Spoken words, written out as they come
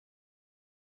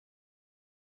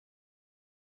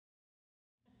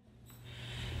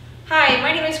Hi,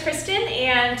 my name is Kristen,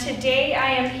 and today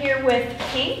I am here with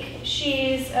Pink.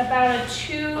 She's about a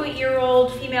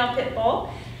 2-year-old female pit bull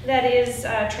that is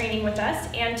training with us,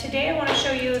 and today I want to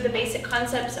show you the basic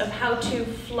concepts of how to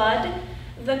flood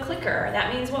the clicker.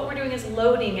 That means what we're doing is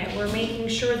loading it. We're making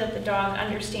sure that the dog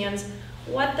understands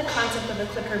what the concept of the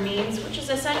clicker means, which is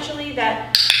essentially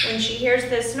that when she hears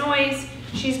this noise,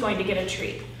 she's going to get a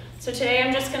treat. So today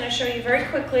I'm just going to show you very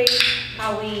quickly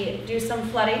how we do some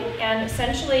flooding, and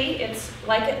essentially it's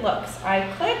like it looks.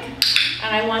 I click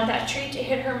and I want that treat to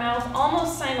hit her mouth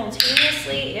almost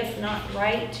simultaneously, if not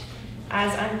right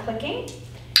as I'm clicking.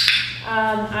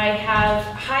 I have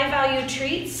high value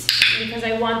treats because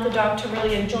I want the dog to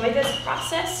really enjoy this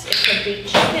process. It could be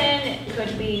chicken, it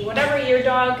could be whatever your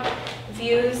dog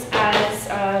views as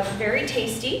very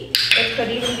tasty. It could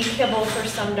even be kibble for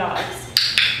some dogs.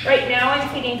 Right now I'm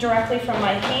feeding directly from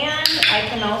my hand. I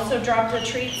can also drop the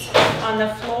treats on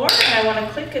the floor, and I want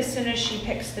to click as soon as she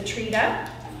picks the treat up.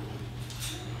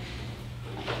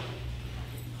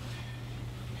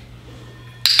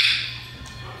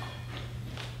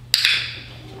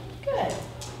 Good.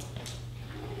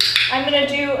 I'm going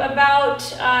to do about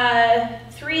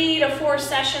 3 to 4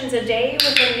 sessions a day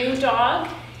with a new dog,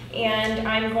 and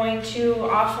I'm going to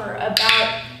offer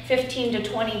about 15 to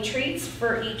 20 treats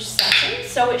for each session,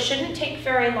 so it shouldn't take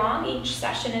very long. Each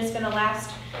session is going to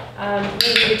last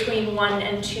maybe between 1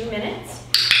 and 2 minutes,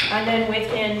 and then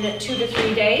within 2 to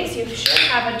 3 days you should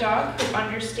have a dog who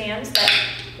understands that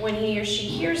when he or she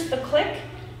hears the click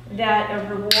that a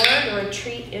reward or a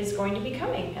treat is going to be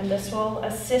coming, and this will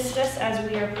assist us as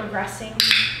we are progressing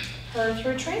her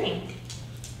through training.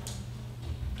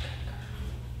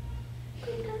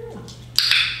 Good girl.